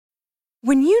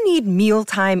When you need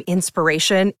mealtime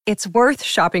inspiration, it's worth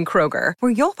shopping Kroger,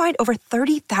 where you'll find over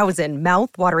 30,000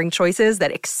 mouth-watering choices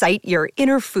that excite your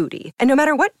inner foodie. And no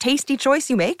matter what tasty choice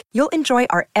you make, you'll enjoy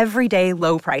our everyday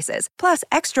low prices, plus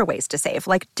extra ways to save,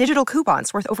 like digital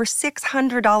coupons worth over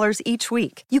 $600 each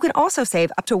week. You can also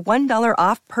save up to $1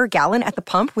 off per gallon at the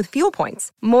pump with fuel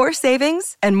points. More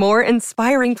savings and more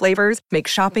inspiring flavors make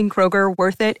shopping Kroger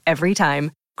worth it every time.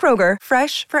 Kroger,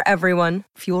 fresh for everyone.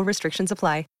 Fuel restrictions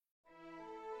apply.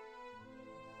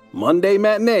 Monday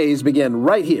matinees begin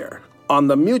right here on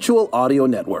the Mutual Audio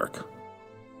Network.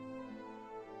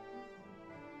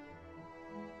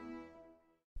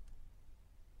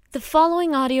 The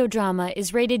following audio drama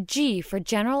is rated G for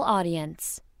general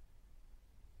audience.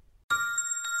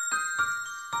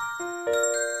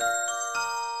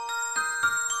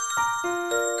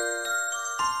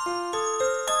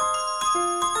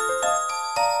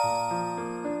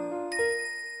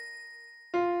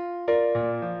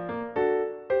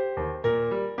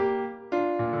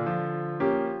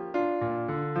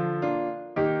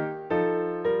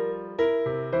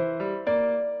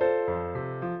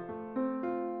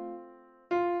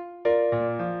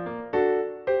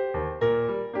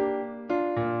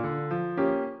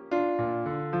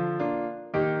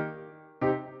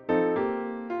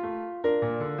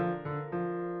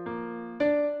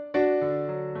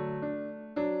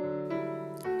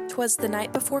 "'Twas the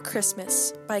Night Before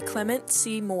Christmas" by Clement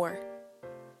C. Moore.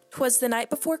 'Twas the night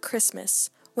before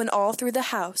Christmas, when all through the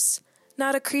house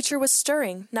not a creature was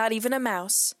stirring, not even a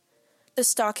mouse. The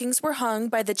stockings were hung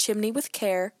by the chimney with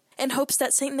care, in hopes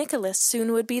that St. Nicholas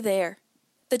soon would be there.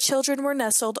 The children were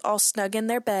nestled all snug in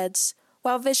their beds,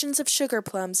 while visions of sugar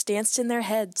plums danced in their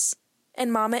heads.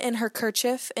 And Mamma in her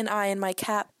kerchief, and I in my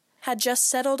cap, had just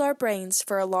settled our brains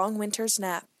for a long winter's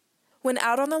nap. When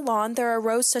out on the lawn there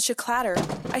arose such a clatter,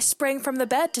 I sprang from the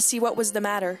bed to see what was the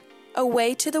matter.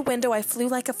 Away to the window I flew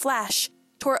like a flash,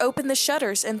 tore open the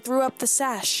shutters and threw up the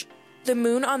sash. The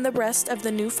moon on the breast of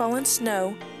the new-fallen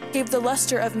snow gave the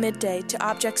luster of midday to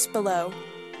objects below.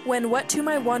 When what to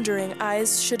my wondering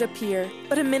eyes should appear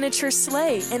but a miniature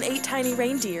sleigh and 8 tiny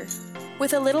reindeer.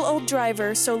 With a little old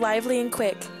driver so lively and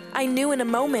quick, I knew in a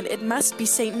moment it must be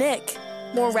St. Nick.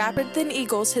 More rapid than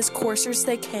eagles his coursers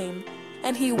they came,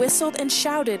 and he whistled and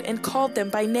shouted and called them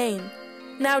by name.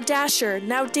 Now Dasher,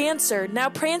 now Dancer,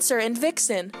 now Prancer and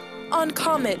Vixen, on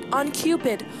Comet, on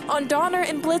Cupid, on Donner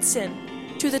and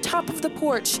Blitzen, to the top of the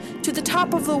porch, to the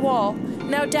top of the wall,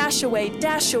 now dash away,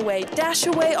 dash away, dash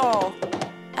away all.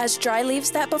 As dry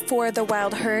leaves that before the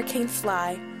wild hurricane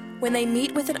fly, when they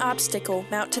meet with an obstacle,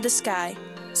 mount to the sky.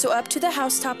 So up to the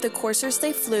housetop the coursers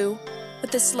they flew,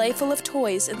 with the sleigh full of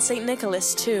toys and St.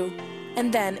 Nicholas too.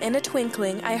 And then, in a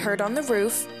twinkling, I heard on the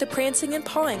roof the prancing and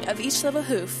pawing of each little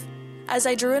hoof. As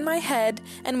I drew in my head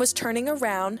and was turning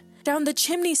around, down the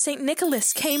chimney St.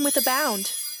 Nicholas came with a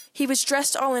bound. He was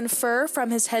dressed all in fur from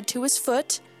his head to his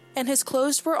foot, and his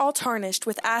clothes were all tarnished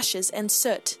with ashes and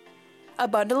soot. A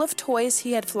bundle of toys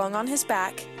he had flung on his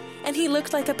back, and he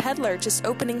looked like a peddler just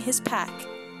opening his pack.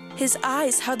 His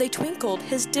eyes, how they twinkled,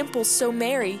 his dimples so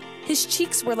merry, his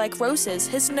cheeks were like roses,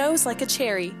 his nose like a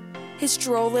cherry. His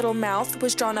droll little mouth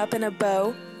was drawn up in a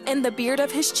bow, and the beard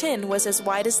of his chin was as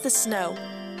white as the snow.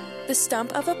 The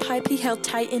stump of a pipe he held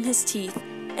tight in his teeth,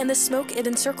 and the smoke it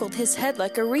encircled his head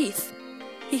like a wreath.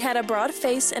 He had a broad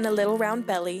face and a little round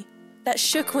belly, that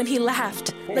shook when he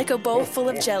laughed, like a bowl full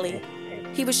of jelly.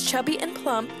 He was chubby and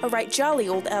plump, a right jolly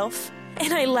old elf,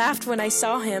 and I laughed when I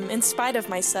saw him, in spite of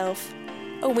myself.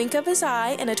 A wink of his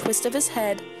eye and a twist of his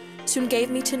head soon gave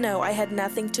me to know I had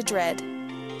nothing to dread.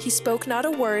 He spoke not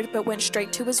a word, but went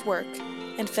straight to his work,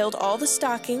 and filled all the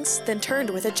stockings, then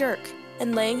turned with a jerk,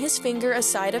 and laying his finger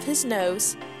aside of his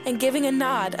nose, and giving a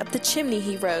nod, up the chimney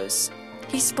he rose.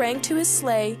 He sprang to his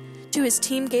sleigh, to his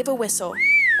team gave a whistle,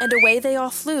 and away they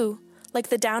all flew, like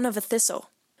the down of a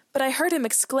thistle. But I heard him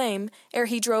exclaim, ere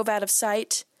he drove out of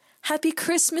sight, "Happy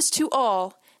Christmas to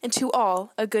all, and to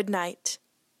all a good night."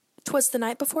 'Twas the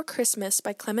Night Before Christmas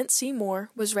by Clement C.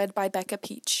 Moore was read by Becca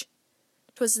Peach.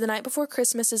 'Twas the Night Before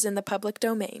Christmas is in the public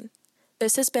domain.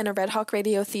 This has been a Red Hawk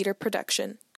Radio Theater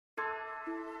production.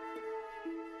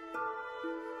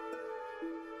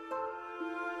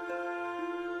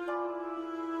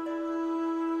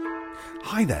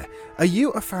 Hi there. Are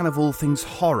you a fan of all things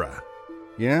horror?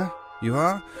 Yeah? You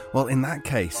are? Well, in that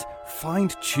case,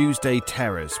 find Tuesday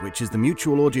Terrors, which is the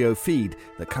Mutual Audio feed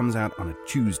that comes out on a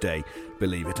Tuesday,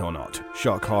 believe it or not.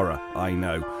 Shock horror, I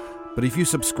know. But if you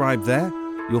subscribe there,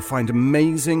 you'll find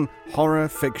amazing horror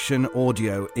fiction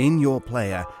audio in your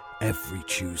player every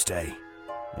Tuesday.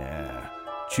 Yeah.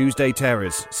 Tuesday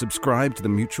Terrors. Subscribe to the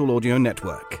Mutual Audio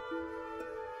Network.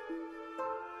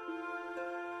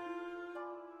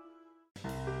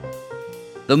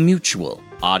 The Mutual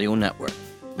Audio Network.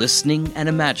 Listening and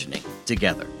imagining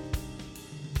together.